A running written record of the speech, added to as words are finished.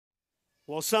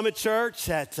Well, Summit Church,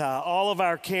 at all of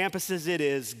our campuses, it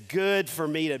is good for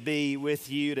me to be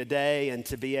with you today and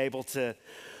to be able to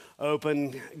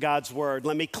open God's Word.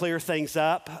 Let me clear things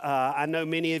up. I know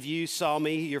many of you saw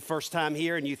me your first time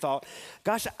here and you thought,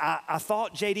 gosh, I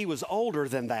thought JD was older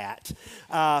than that.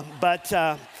 But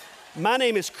my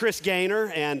name is Chris Gaynor,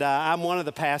 and I'm one of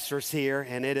the pastors here,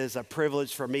 and it is a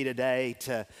privilege for me today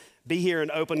to be here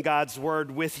and open God's Word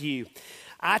with you.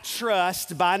 I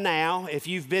trust by now, if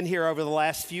you've been here over the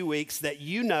last few weeks, that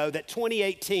you know that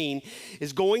 2018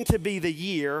 is going to be the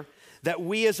year that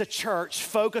we as a church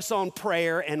focus on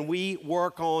prayer and we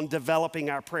work on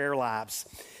developing our prayer lives.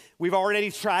 We've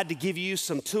already tried to give you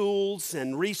some tools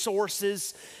and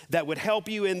resources that would help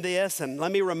you in this. And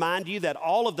let me remind you that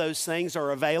all of those things are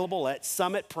available at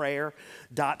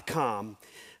summitprayer.com.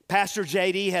 Pastor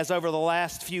JD has, over the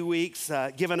last few weeks,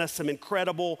 given us some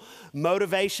incredible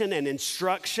motivation and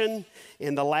instruction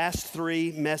in the last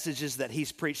three messages that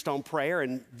he's preached on prayer.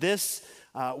 And this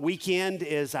weekend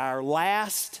is our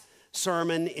last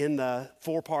sermon in the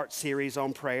four-part series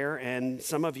on prayer. And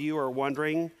some of you are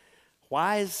wondering,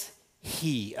 why is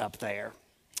he up there?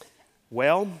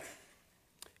 Well,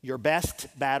 your best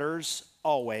batters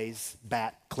always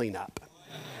bat cleanup.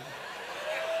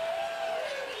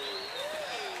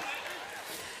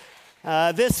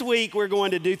 This week, we're going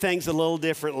to do things a little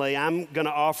differently. I'm going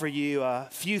to offer you a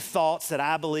few thoughts that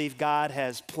I believe God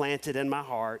has planted in my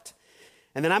heart.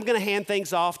 And then I'm going to hand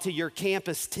things off to your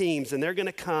campus teams, and they're going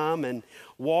to come and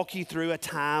walk you through a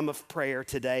time of prayer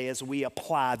today as we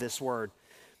apply this word.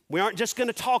 We aren't just going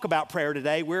to talk about prayer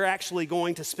today. We're actually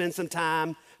going to spend some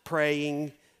time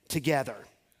praying together.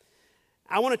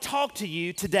 I want to talk to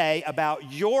you today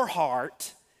about your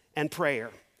heart and prayer.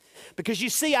 Because you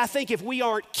see, I think if we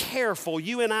aren't careful,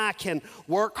 you and I can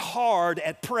work hard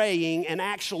at praying and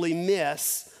actually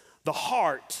miss the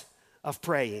heart of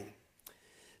praying.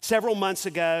 Several months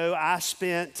ago, I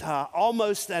spent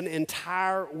almost an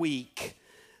entire week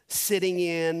sitting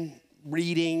in,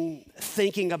 reading,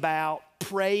 thinking about,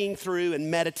 praying through,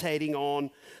 and meditating on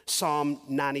Psalm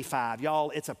 95. Y'all,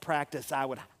 it's a practice I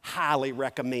would highly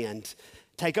recommend.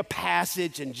 Take a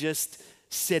passage and just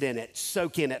sit in it,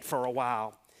 soak in it for a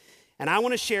while. And I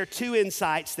want to share two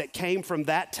insights that came from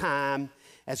that time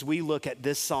as we look at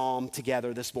this psalm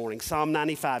together this morning. Psalm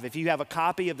 95. If you have a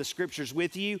copy of the scriptures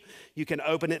with you, you can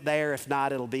open it there. If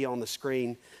not, it'll be on the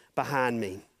screen behind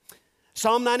me.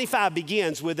 Psalm 95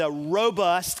 begins with a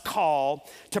robust call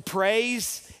to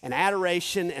praise and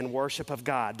adoration and worship of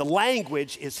God. The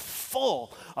language is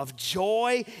full of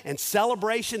joy and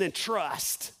celebration and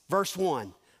trust. Verse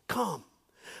 1, come.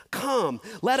 Come,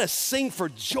 let us sing for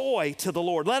joy to the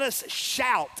Lord. Let us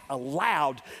shout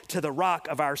aloud to the rock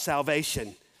of our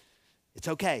salvation. It's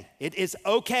okay. It is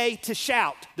okay to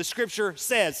shout. The scripture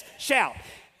says, shout.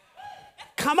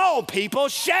 Come on, people,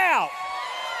 shout.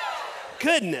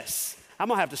 Goodness. I'm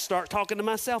going to have to start talking to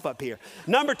myself up here.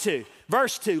 Number 2,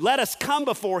 verse 2, let us come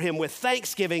before him with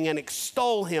thanksgiving and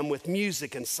extol him with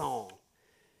music and song.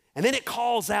 And then it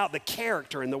calls out the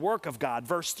character and the work of God.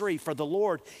 Verse 3, for the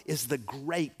Lord is the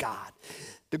great God,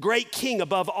 the great King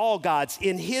above all gods.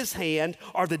 In his hand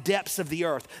are the depths of the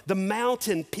earth. The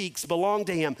mountain peaks belong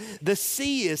to him. The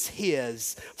sea is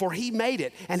his, for he made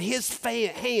it, and his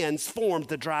hands formed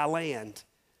the dry land.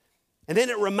 And then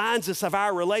it reminds us of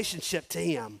our relationship to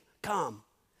him.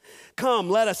 Come,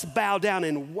 let us bow down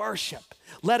and worship.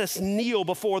 Let us kneel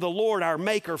before the Lord our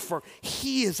Maker, for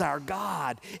he is our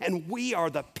God, and we are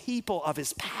the people of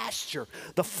his pasture,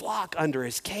 the flock under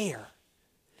his care.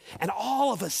 And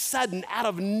all of a sudden, out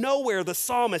of nowhere, the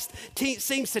psalmist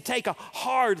seems to take a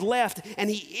hard left, and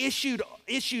he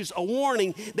issues a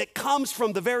warning that comes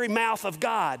from the very mouth of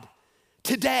God.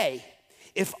 Today,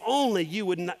 if only you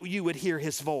would hear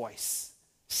his voice,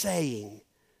 saying,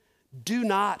 do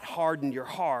not harden your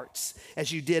hearts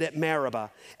as you did at Meribah,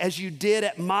 as you did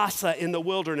at Massah in the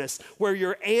wilderness, where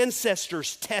your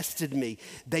ancestors tested me.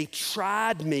 They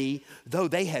tried me, though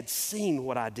they had seen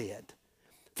what I did.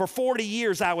 For 40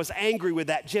 years, I was angry with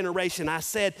that generation. I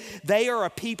said, they are a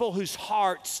people whose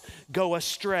hearts go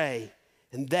astray,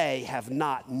 and they have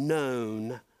not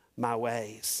known my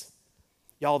ways.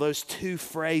 Y'all, those two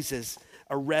phrases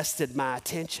arrested my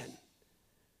attention.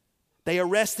 They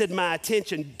arrested my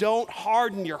attention. Don't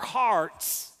harden your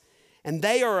hearts. And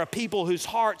they are a people whose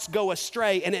hearts go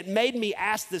astray. And it made me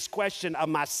ask this question of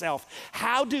myself.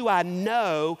 How do I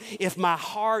know if my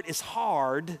heart is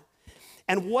hard?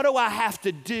 And what do I have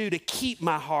to do to keep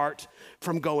my heart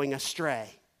from going astray?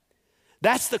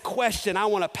 That's the question I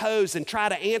want to pose and try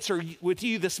to answer with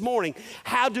you this morning.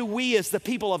 How do we as the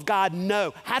people of God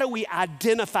know? How do we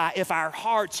identify if our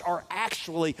hearts are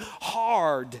actually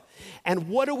hard? And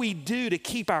what do we do to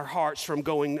keep our hearts from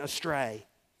going astray?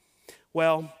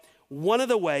 Well, one of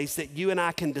the ways that you and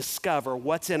I can discover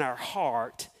what's in our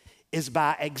heart is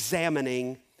by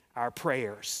examining our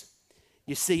prayers.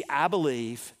 You see, I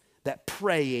believe that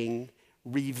praying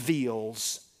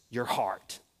reveals your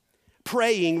heart.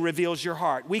 Praying reveals your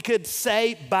heart. We could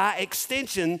say by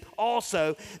extension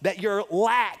also that your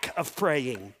lack of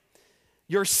praying,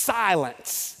 your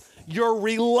silence, your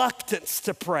reluctance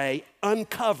to pray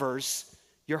uncovers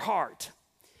your heart.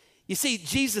 You see,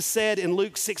 Jesus said in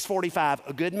Luke 6:45,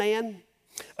 a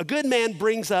good man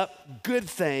brings up good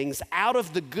things out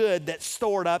of the good that's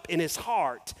stored up in his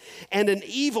heart. And an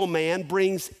evil man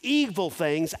brings evil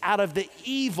things out of the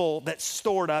evil that's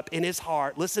stored up in his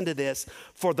heart. Listen to this.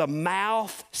 For the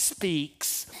mouth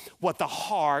speaks what the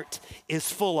heart is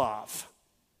full of.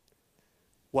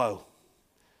 Whoa.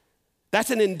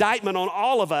 That's an indictment on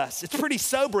all of us. It's pretty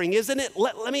sobering, isn't it?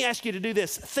 Let me ask you to do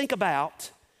this. Think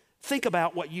about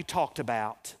what you talked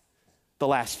about the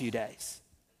last few days.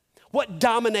 What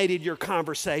dominated your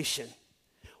conversation?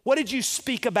 What did you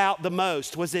speak about the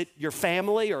most? Was it your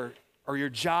family or your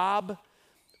job?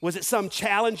 Was it some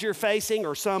challenge you're facing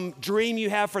or some dream you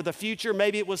have for the future?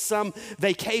 Maybe it was some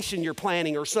vacation you're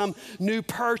planning or some new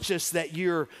purchase that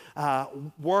you're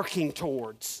working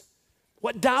towards.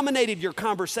 What dominated your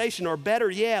conversation? Or better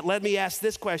yet, let me ask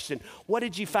this question. What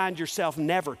did you find yourself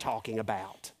never talking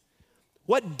about?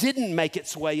 What didn't make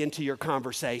its way into your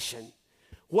conversation?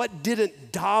 What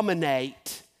didn't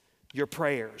dominate your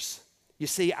prayers? You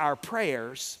see, our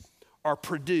prayers are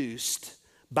produced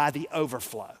by the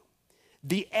overflow,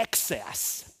 the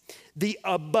excess, the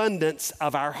abundance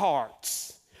of our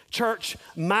hearts. Church,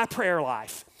 my prayer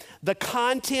life, the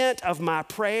content of my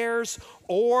prayers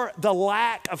or the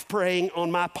lack of praying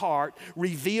on my part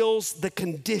reveals the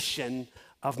condition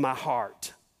of my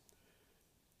heart.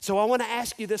 So I want to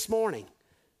ask you this morning,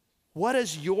 what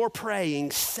does your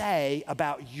praying say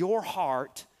about your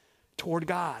heart toward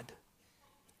God?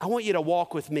 I want you to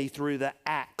walk with me through the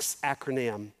ACTS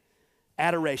acronym.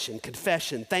 Adoration,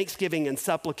 confession, thanksgiving, and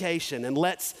supplication. And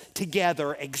let's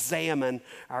together examine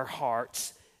our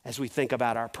hearts as we think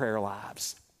about our prayer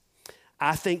lives.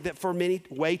 I think that for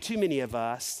way too many of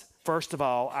us, first of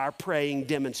all, our praying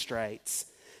demonstrates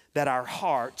that our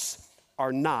hearts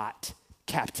are not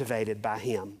captivated by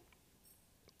Him.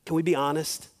 Can we be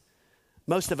honest?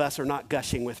 Most of us are not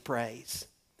gushing with praise.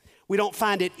 We don't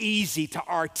find it easy to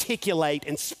articulate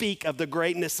and speak of the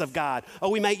greatness of God. Oh,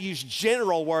 we might use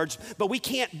general words, but we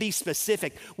can't be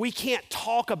specific. We can't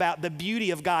talk about the beauty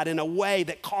of God in a way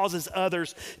that causes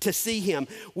others to see Him.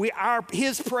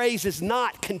 His praise is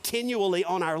not continually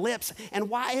on our lips. And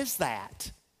why is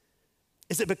that?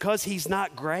 Is it because He's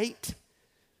not great?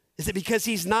 Is it because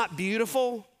He's not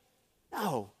beautiful?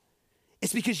 No.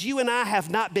 It's because you and I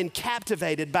have not been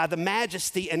captivated by the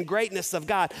majesty and greatness of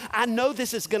God. I know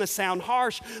this is going to sound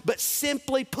harsh, but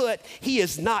simply put, He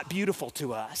is not beautiful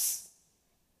to us.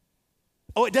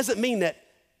 Oh, it doesn't mean that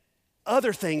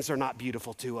other things are not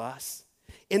beautiful to us.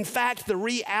 In fact, the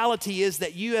reality is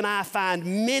that you and I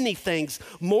find many things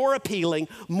more appealing,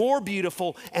 more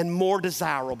beautiful, and more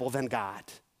desirable than God.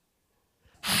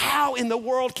 How in the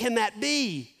world can that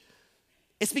be?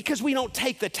 It's because we don't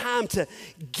take the time to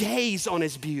gaze on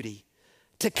His beauty,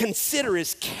 to consider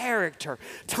His character,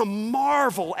 to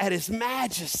marvel at His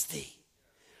majesty.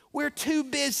 We're too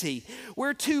busy.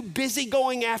 We're too busy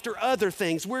going after other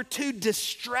things. We're too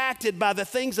distracted by the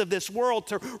things of this world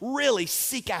to really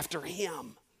seek after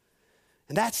Him.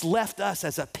 And that's left us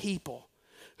as a people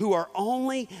who are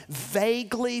only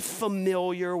vaguely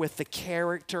familiar with the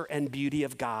character and beauty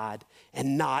of God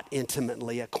and not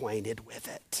intimately acquainted with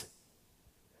it.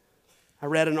 I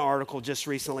read an article just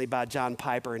recently by John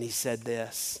Piper, and he said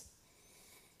this: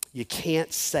 you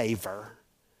can't savor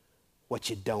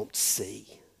what you don't see.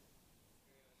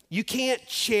 You can't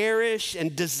cherish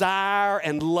and desire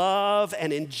and love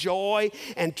and enjoy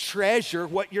and treasure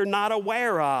what you're not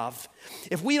aware of.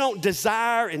 If we don't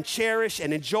desire and cherish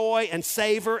and enjoy and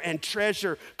savor and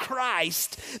treasure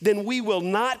Christ, then we will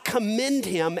not commend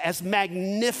Him as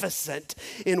magnificent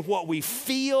in what we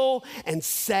feel and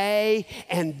say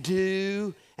and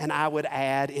do, and I would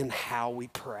add, in how we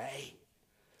pray.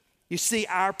 You see,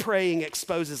 our praying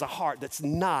exposes a heart that's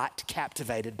not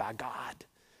captivated by God.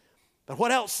 But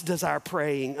what else does our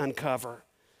praying uncover?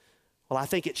 Well, I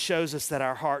think it shows us that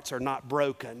our hearts are not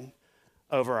broken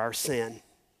over our sin.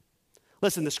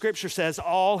 Listen, the scripture says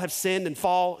all have sinned and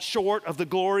fall short of the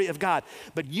glory of God.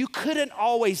 But you couldn't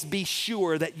always be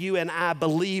sure that you and I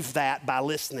believe that by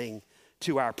listening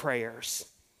to our prayers.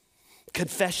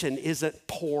 Confession isn't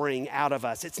pouring out of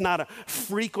us. It's not a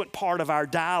frequent part of our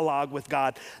dialogue with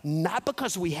God, not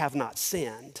because we have not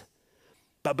sinned,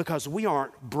 but because we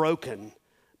aren't broken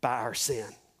by our sin.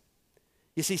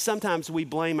 You see, sometimes we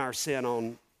blame our sin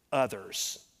on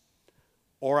others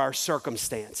or our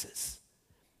circumstances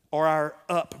or our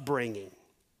upbringing.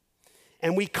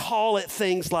 And we call it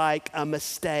things like a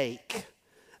mistake,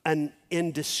 an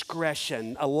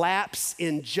indiscretion, a lapse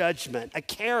in judgment, a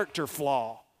character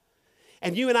flaw.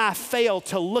 And you and I fail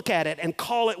to look at it and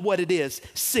call it what it is: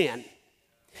 sin,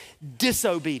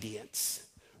 disobedience,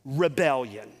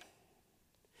 rebellion.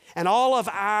 And all of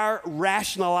our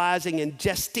rationalizing and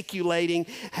gesticulating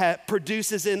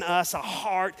produces in us a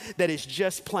heart that is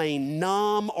just plain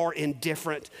numb or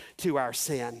indifferent to our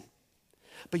sin.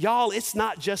 But y'all, it's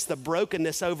not just the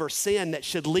brokenness over sin that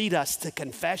should lead us to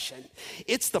confession.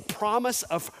 It's the promise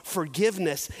of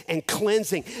forgiveness and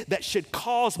cleansing that should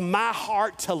cause my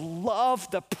heart to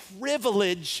love the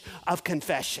privilege of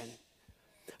confession.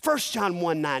 1 John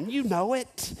 1:9, you know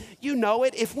it. You know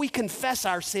it. If we confess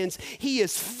our sins, he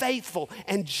is faithful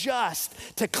and just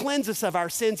to cleanse us of our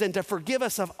sins and to forgive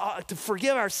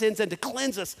our sins and to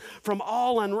cleanse us from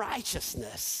all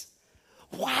unrighteousness.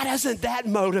 Why doesn't that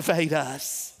motivate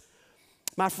us?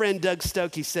 My friend Doug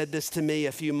Stokey said this to me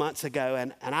a few months ago,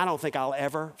 and I don't think I'll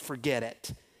ever forget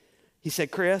it. He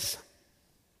said, Chris,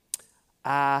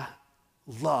 I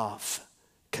love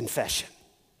confession.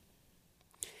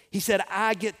 He said,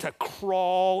 I get to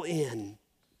crawl in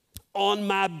on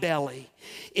my belly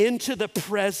into the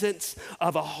presence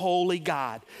of a holy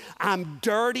God. I'm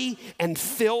dirty and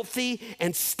filthy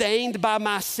and stained by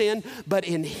my sin, but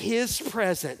in his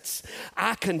presence,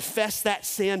 I confess that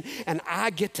sin and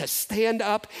I get to stand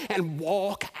up and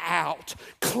walk out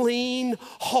clean,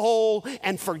 whole,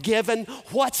 and forgiven.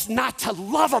 What's not to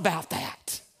love about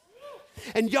that?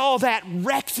 And y'all, that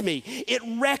wrecked me. It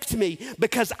wrecked me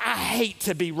because I hate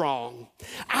to be wrong.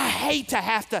 I hate to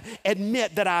have to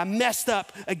admit that I messed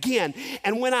up again.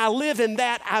 And when I live in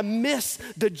that, I miss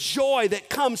the joy that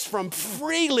comes from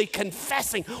freely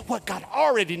confessing what God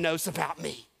already knows about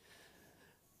me.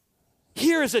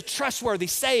 Here is a trustworthy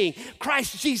saying: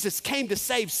 Christ Jesus came to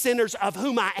save sinners, of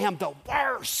whom I am the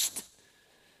worst.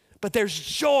 But there's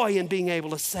joy in being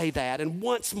able to say that. And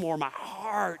once more, my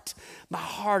heart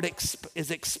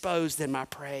is exposed in my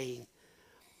praying.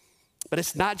 But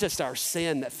it's not just our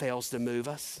sin that fails to move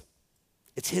us.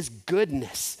 It's his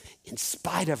goodness in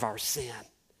spite of our sin.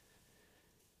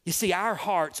 You see, our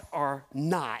hearts are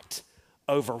not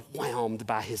overwhelmed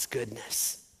by his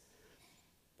goodness.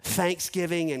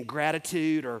 Thanksgiving and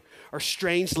gratitude are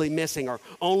strangely missing, or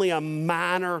only a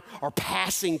minor or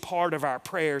passing part of our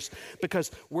prayers because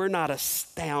we're not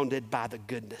astounded by the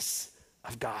goodness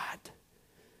of God.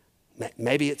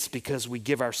 Maybe it's because we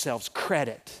give ourselves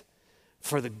credit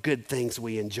for the good things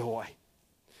we enjoy.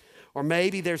 Or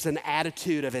maybe there's an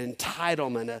attitude of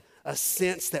entitlement, a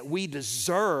sense that we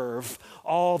deserve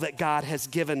all that God has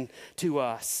given to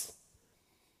us.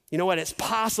 You know what? It's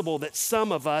possible that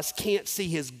some of us can't see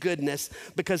his goodness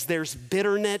because there's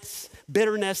bitterness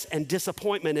and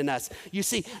disappointment in us. You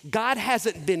see, God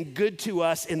hasn't been good to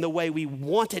us in the way we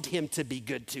wanted him to be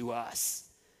good to us.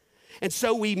 And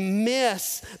so we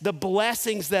miss the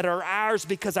blessings that are ours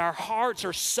because our hearts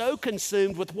are so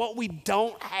consumed with what we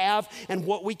don't have and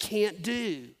what we can't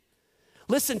do.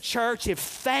 Listen, church, if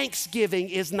thanksgiving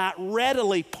is not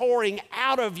readily pouring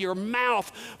out of your mouth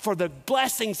for the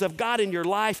blessings of God in your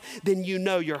life, then you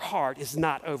know your heart is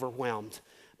not overwhelmed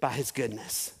by his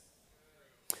goodness.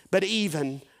 But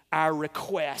even our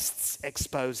requests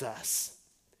expose us.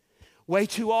 Way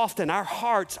too often, our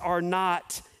hearts are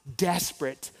not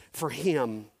desperate for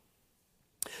him.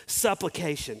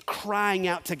 Supplication, crying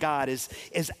out to God is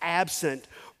absent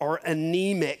or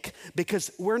anemic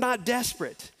because we're not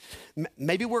desperate.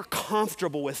 Maybe we're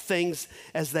comfortable with things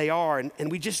as they are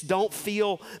and we just don't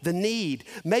feel the need.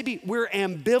 Maybe we're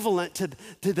ambivalent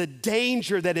to the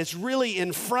danger that is really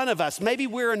in front of us. Maybe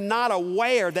we're not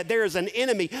aware that there is an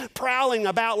enemy prowling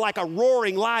about like a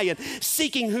roaring lion,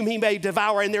 seeking whom he may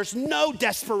devour, and there's no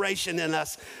desperation in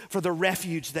us for the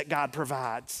refuge that God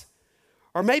provides.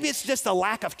 Or maybe it's just a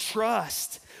lack of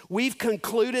trust. We've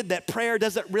concluded that prayer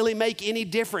doesn't really make any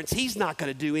difference. He's not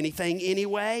going to do anything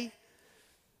anyway.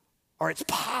 Or it's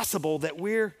possible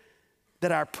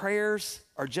that our prayers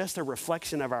are just a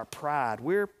reflection of our pride.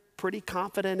 We're pretty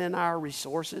confident in our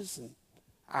resources and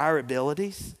our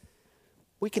abilities.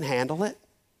 We can handle it.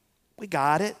 We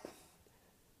got it.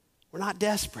 We're not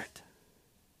desperate.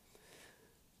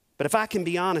 But if I can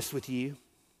be honest with you,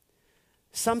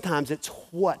 sometimes it's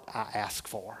what I ask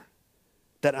for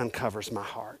that uncovers my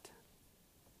heart.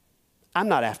 I'm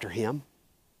not after him.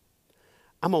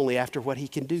 I'm only after what he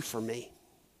can do for me.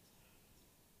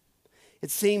 It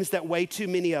seems that way too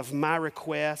many of my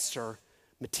requests are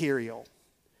material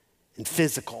and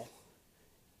physical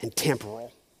and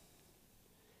temporal.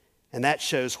 And that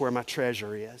shows where my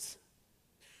treasure is.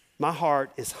 My heart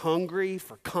is hungry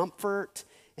for comfort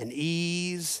and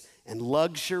ease and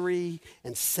luxury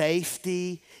and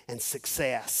safety and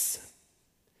success.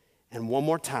 And one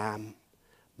more time,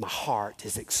 my heart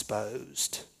is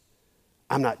exposed.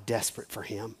 I'm not desperate for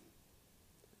him.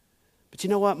 But you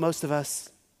know what, most of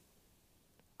us,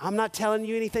 I'm not telling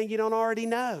you anything you don't already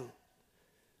know.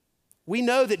 We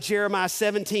know that Jeremiah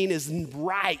 17 is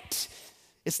right.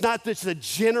 It's not just a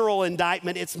general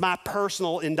indictment, it's my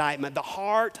personal indictment. The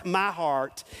heart, my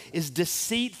heart, is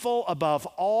deceitful above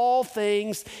all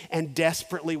things and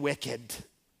desperately wicked.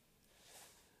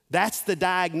 That's the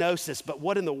diagnosis, but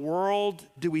what in the world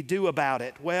do we do about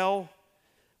it? Well,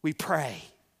 we pray.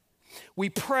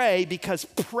 We pray because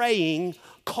praying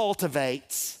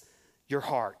cultivates your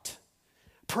heart.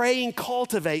 Praying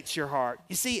cultivates your heart.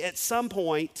 You see, at some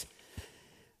point,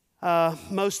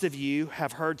 most of you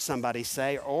have heard somebody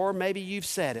say, or maybe you've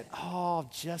said it, oh,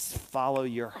 just follow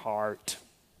your heart.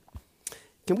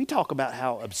 Can we talk about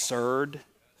how absurd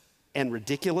and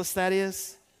ridiculous that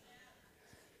is?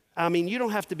 I mean, you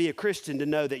don't have to be a Christian to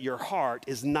know that your heart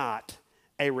is not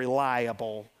a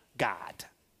reliable guide.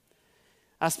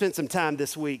 I spent some time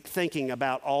this week thinking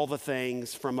about all the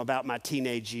things from about my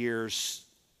teenage years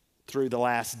through the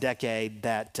last decade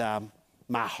that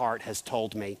my heart has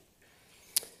told me.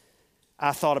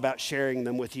 I thought about sharing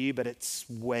them with you, but it's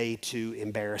way too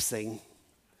embarrassing.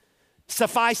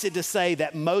 Suffice it to say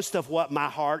that most of what my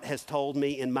heart has told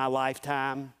me in my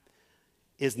lifetime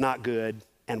is not good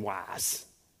and wise.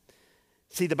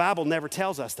 See, the Bible never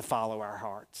tells us to follow our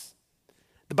hearts.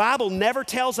 The Bible never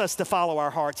tells us to follow our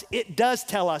hearts. It does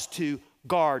tell us to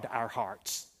guard our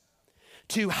hearts,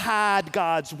 to hide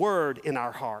God's word in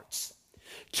our hearts,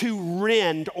 to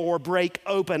rend or break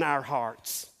open our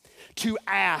hearts, to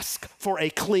ask for a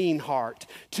clean heart,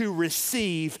 to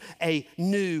receive a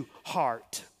new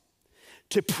heart,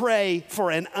 to pray for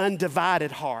an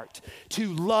undivided heart,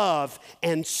 to love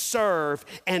and serve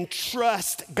and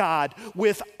trust God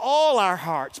with all our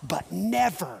hearts, but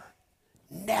never,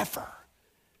 never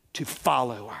to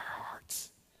follow our hearts.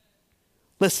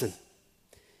 Listen,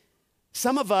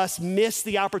 some of us miss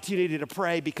the opportunity to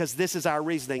pray because this is our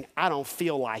reasoning. I don't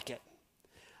feel like it.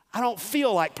 I don't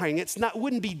feel like praying. It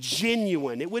wouldn't be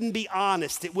genuine. It wouldn't be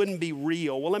honest. It wouldn't be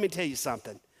real. Well, let me tell you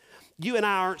something. You and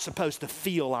I aren't supposed to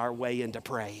feel our way into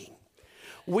praying.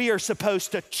 We are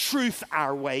supposed to truth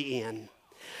our way in.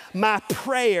 My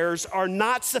prayers are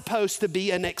not supposed to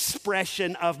be an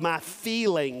expression of my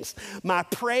feelings. My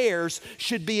prayers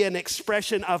should be an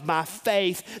expression of my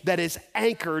faith that is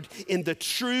anchored in the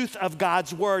truth of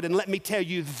God's word. And let me tell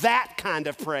you, that kind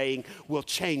of praying will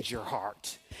change your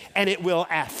heart and it will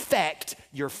affect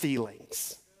your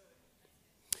feelings.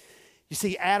 You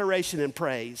see, adoration and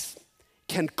praise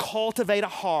can cultivate a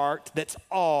heart that's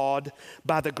awed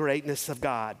by the greatness of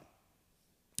God.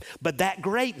 But that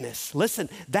greatness, listen,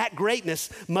 that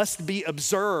greatness must be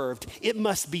observed. It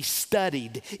must be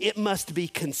studied. It must be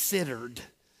considered.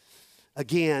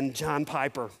 Again, John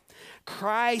Piper,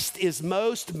 Christ is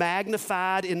most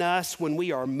magnified in us when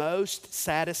we are most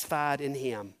satisfied in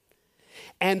him.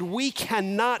 And we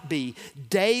cannot be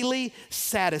daily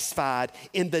satisfied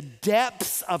in the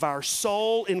depths of our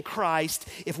soul in Christ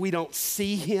if we don't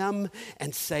see him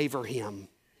and savor him.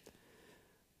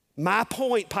 My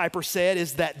point, Piper said,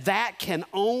 is that can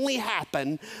only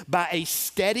happen by a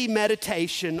steady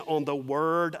meditation on the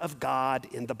Word of God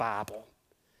in the Bible.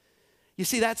 You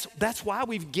see, that's why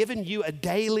we've given you a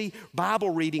daily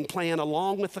Bible reading plan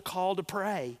along with the call to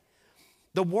pray.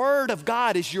 The Word of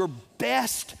God is your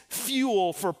best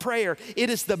fuel for prayer. It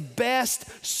is the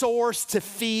best source to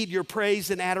feed your praise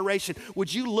and adoration.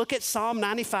 Would you look at Psalm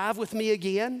 95 with me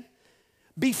again?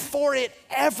 Before it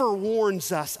ever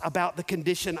warns us about the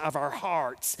condition of our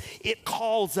hearts, it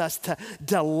calls us to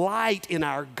delight in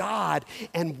our God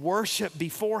and worship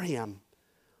before him.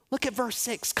 Look at verse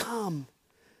 6, come.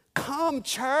 Come,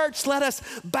 church, let us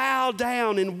bow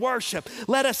down and worship.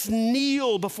 Let us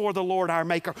kneel before the Lord our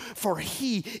Maker, for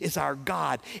he is our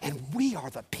God, and we are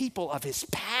the people of his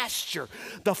pasture,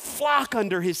 the flock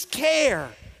under his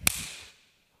care.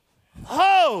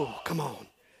 Oh, come on.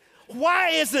 Why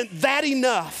isn't that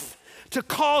enough to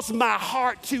cause my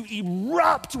heart to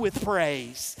erupt with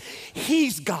praise?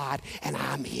 He's God and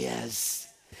I'm his.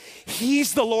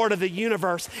 He's the Lord of the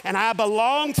universe, and I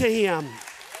belong to him.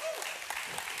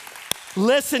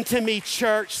 Listen to me,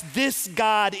 church. This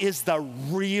God is the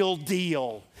real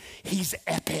deal. He's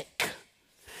epic.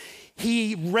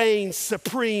 He reigns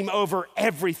supreme over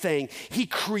everything. He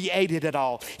created it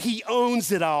all. He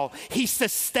owns it all. He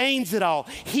sustains it all.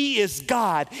 He is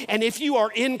God. And if you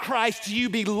are in Christ, you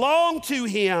belong to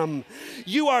him.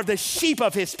 You are the sheep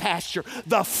of his pasture,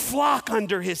 the flock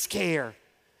under his care.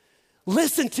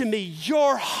 Listen to me,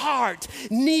 your heart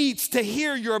needs to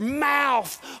hear your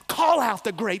mouth call out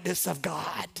the greatness of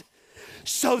God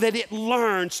so that it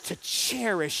learns to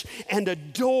cherish and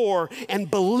adore and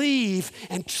believe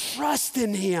and trust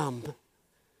in him.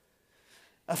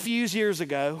 A few years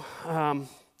ago,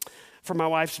 for my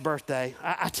wife's birthday,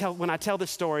 when I tell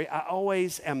this story, I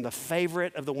always am the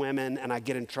favorite of the women and I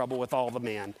get in trouble with all the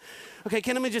men. Okay,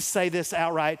 can I just say this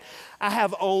outright? I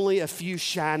have only a few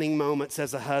shining moments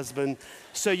as a husband,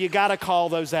 so you gotta call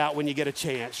those out when you get a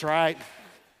chance, right?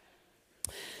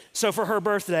 So for her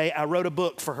birthday, I wrote a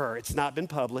book for her. It's not been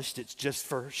published, it's just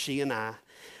for she and I.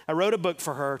 I wrote a book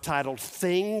for her titled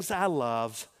Things I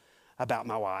Love About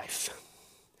My Wife.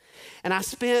 And I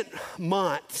spent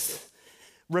months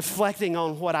reflecting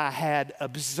on what I had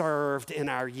observed in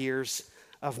our years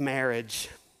of marriage.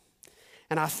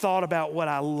 And I thought about what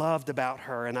I loved about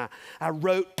her, and I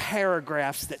wrote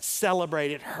paragraphs that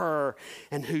celebrated her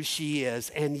and who she is.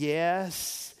 And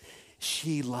yes,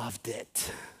 she loved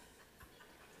it.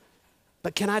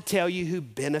 But can I tell you who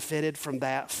benefited from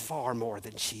that far more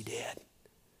than she did?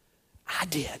 I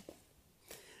did.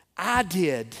 I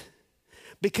did.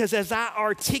 Because as I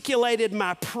articulated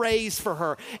my praise for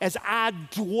her, as I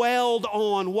dwelled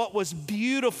on what was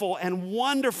beautiful and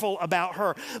wonderful about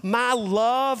her, my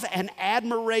love and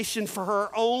admiration for her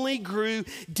only grew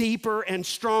deeper and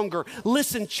stronger.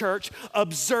 Listen, church,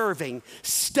 observing,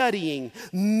 studying,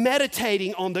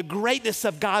 meditating on the greatness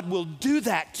of God will do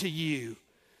that to you.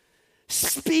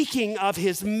 Speaking of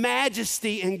his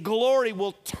majesty and glory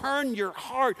will turn your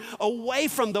heart away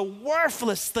from the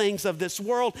worthless things of this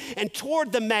world and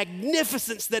toward the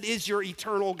magnificence that is your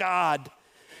eternal God.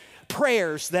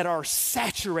 Prayers that are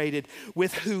saturated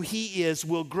with who he is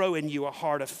will grow in you a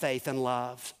heart of faith and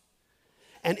love.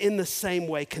 And in the same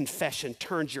way, confession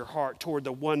turns your heart toward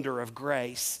the wonder of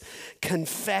grace.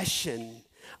 Confession,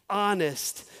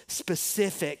 honest,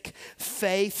 specific,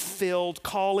 faith-filled,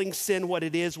 calling sin what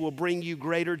it is will bring you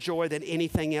greater joy than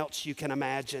anything else you can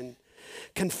imagine.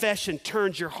 Confession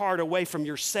turns your heart away from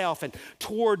yourself and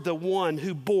toward the one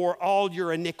who bore all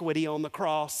your iniquity on the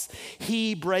cross.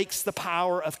 He breaks the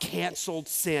power of canceled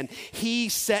sin. He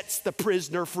sets the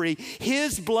prisoner free.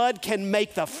 His blood can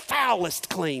make the foulest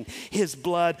clean. His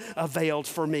blood availed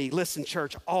for me. Listen,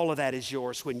 church, all of that is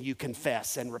yours when you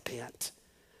confess and repent.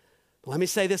 Let me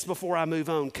say this before I move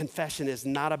on. Confession is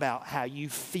not about how you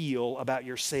feel about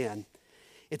your sin.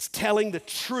 It's telling the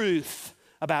truth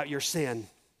about your sin.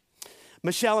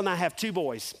 Michelle and I have two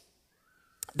boys.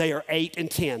 They are 8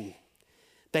 and 10.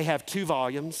 They have 2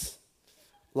 volumes,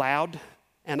 loud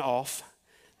and off.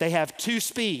 They have 2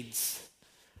 speeds,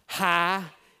 high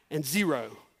and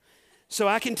 0. So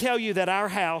I can tell you that our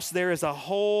house, there is a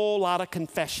whole lot of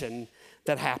confession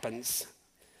that happens.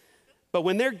 But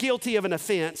when they're guilty of an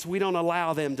offense, we don't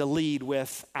allow them to lead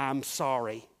with, I'm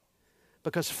sorry.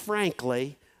 Because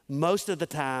frankly, most of the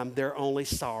time, they're only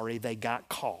sorry they got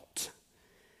caught.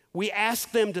 We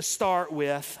ask them to start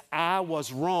with, I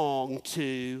was wrong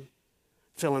to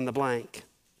fill in the blank.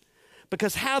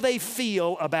 Because how they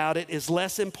feel about it is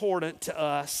less important to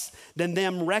us than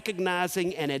them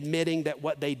recognizing and admitting that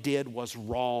what they did was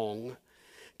wrong.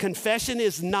 Confession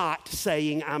is not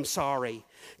saying, I'm sorry.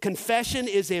 Confession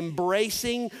is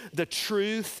embracing the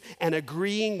truth and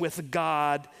agreeing with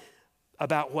God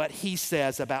about what he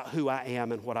says about who I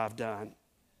am and what I've done.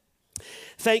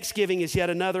 Thanksgiving is yet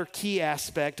another key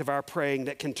aspect of our praying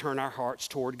that can turn our hearts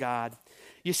toward God.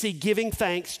 You see, giving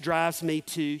thanks drives me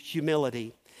to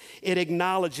humility. It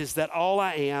acknowledges that all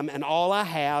I am and all I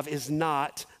have is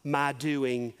not my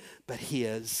doing, but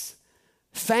his.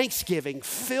 Thanksgiving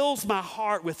fills my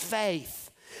heart with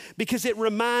faith because it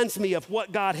reminds me of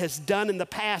what God has done in the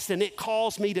past and it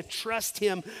calls me to trust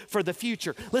him for the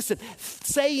future. Listen,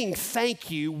 saying thank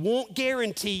you won't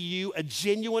guarantee you a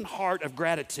genuine heart of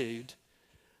gratitude,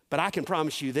 but I can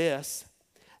promise you this,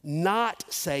 not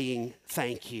saying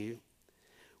thank you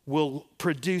will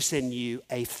produce in you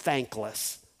a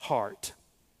thankless heart.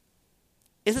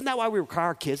 Isn't that why we require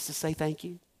our kids to say thank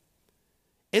you?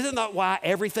 Isn't that why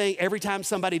every time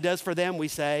somebody does for them, we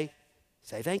say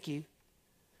thank you.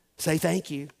 Say thank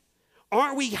you.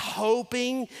 Aren't we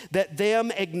hoping that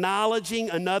them acknowledging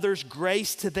another's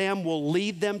grace to them will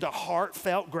lead them to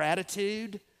heartfelt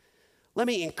gratitude? Let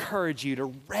me encourage you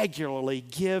to regularly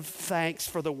give thanks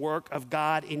for the work of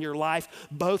God in your life,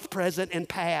 both present and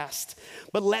past.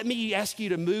 But let me ask you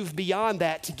to move beyond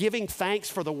that to giving thanks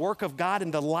for the work of God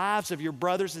in the lives of your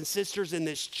brothers and sisters in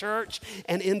this church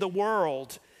and in the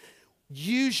world.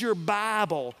 Use your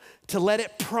Bible to let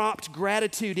it prompt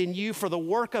gratitude in you for the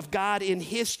work of God in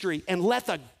history, and let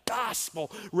the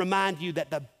gospel remind you that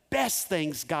the best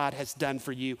things God has done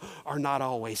for you are not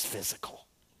always physical.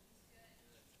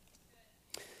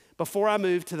 Before I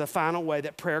move to the final way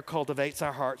that prayer cultivates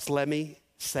our hearts, let me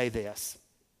say this.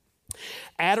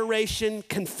 Adoration,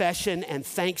 confession, and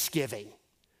thanksgiving.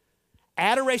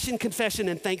 Adoration, confession,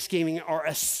 and thanksgiving are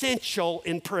essential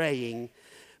in praying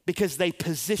because they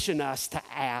position us to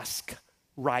ask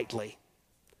rightly.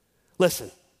 Listen,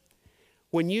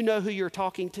 when you know who you're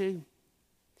talking to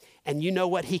and you know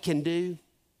what he can do,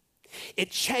 it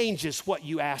changes what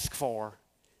you ask for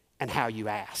and how you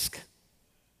ask.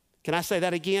 Can I say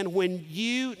that again? When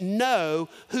you know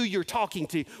who you're talking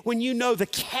to, when you know the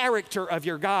character of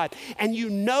your God and you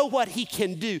know what he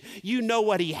can do, you know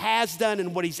what he has done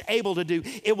and what he's able to do,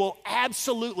 it will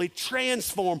absolutely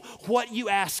transform what you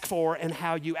ask for and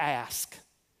how you ask.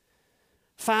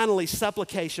 Finally,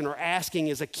 supplication or asking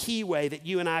is a key way that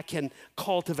you and I can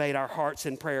cultivate our hearts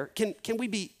in prayer. Can we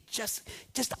be just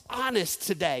honest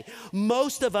today?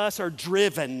 Most of us are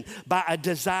driven by a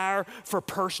desire for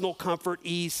personal comfort,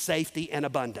 ease, safety, and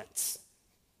abundance.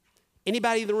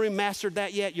 Anybody in the room mastered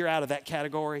that yet? You're out of that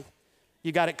category.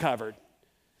 You got it covered.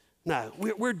 No,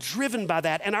 we're driven by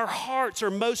that, and our hearts are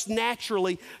most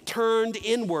naturally turned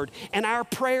inward, and our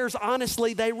prayers,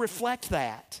 honestly, they reflect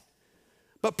that.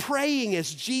 But praying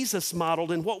as Jesus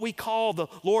modeled in what we call the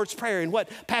Lord's Prayer and what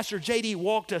Pastor JD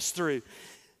walked us through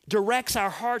directs our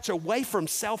hearts away from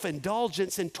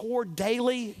self-indulgence and toward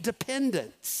daily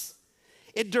dependence.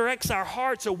 It directs our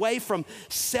hearts away from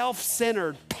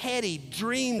self-centered, petty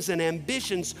dreams and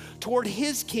ambitions toward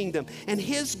his kingdom and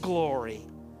his glory.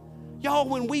 Y'all,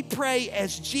 when we pray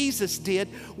as Jesus did,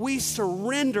 we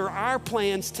surrender our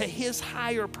plans to his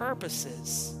higher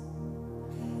purposes.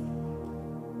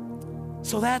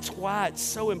 So that's why it's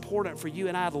so important for you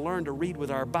and I to learn to read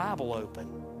with our Bible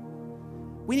open.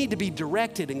 We need to be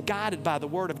directed and guided by the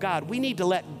Word of God. We need to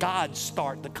let God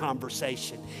start the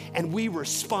conversation and we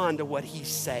respond to what he's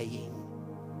saying.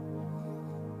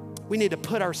 We need to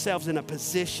put ourselves in a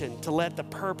position to let the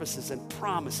purposes and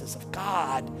promises of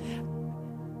God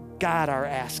guide our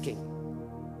asking.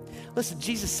 Listen,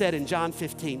 Jesus said in John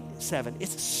 15:7,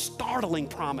 it's a startling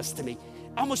promise to me.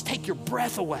 Almost take your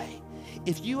breath away.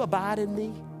 If you abide in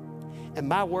me and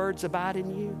my words abide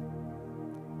in you,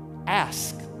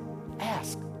 ask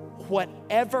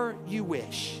whatever you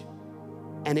wish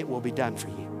and it will be done for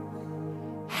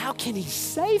you. How can he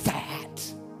say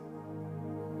that?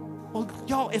 Well,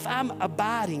 y'all, if I'm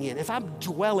abiding in, if I'm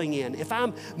dwelling in, if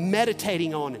I'm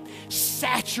meditating on it,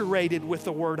 saturated with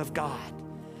the Word of God,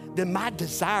 then my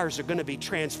desires are going to be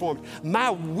transformed. My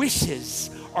wishes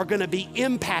are going to be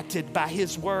impacted by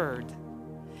his Word.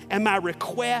 And my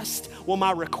requests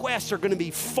are going to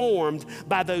be formed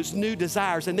by those new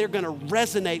desires, and they're going to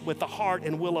resonate with the heart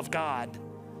and will of God.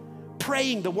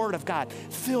 Praying the Word of God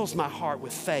fills my heart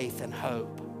with faith and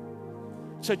hope.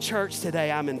 So church,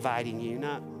 today I'm inviting you.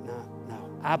 No.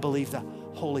 I believe the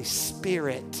Holy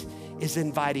Spirit is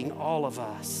inviting all of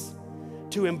us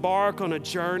to embark on a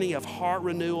journey of heart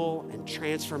renewal and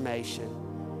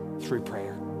transformation through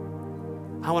prayer.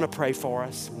 I want to pray for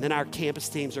us, and then our campus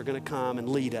teams are going to come and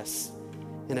lead us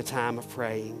in a time of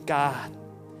praying. God,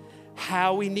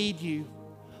 how we need you.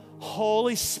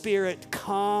 Holy Spirit,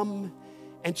 come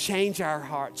and change our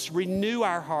hearts, renew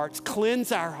our hearts,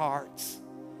 cleanse our hearts.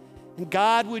 And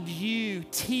God, would you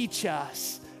teach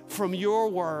us from your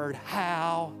word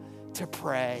how to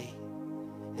pray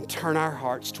and turn our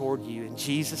hearts toward you. In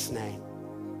Jesus' name,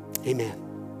 amen.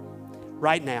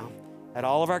 Right now, at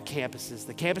all of our campuses,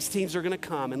 the campus teams are going to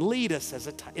come and lead us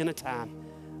in a time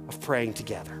of praying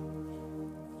together.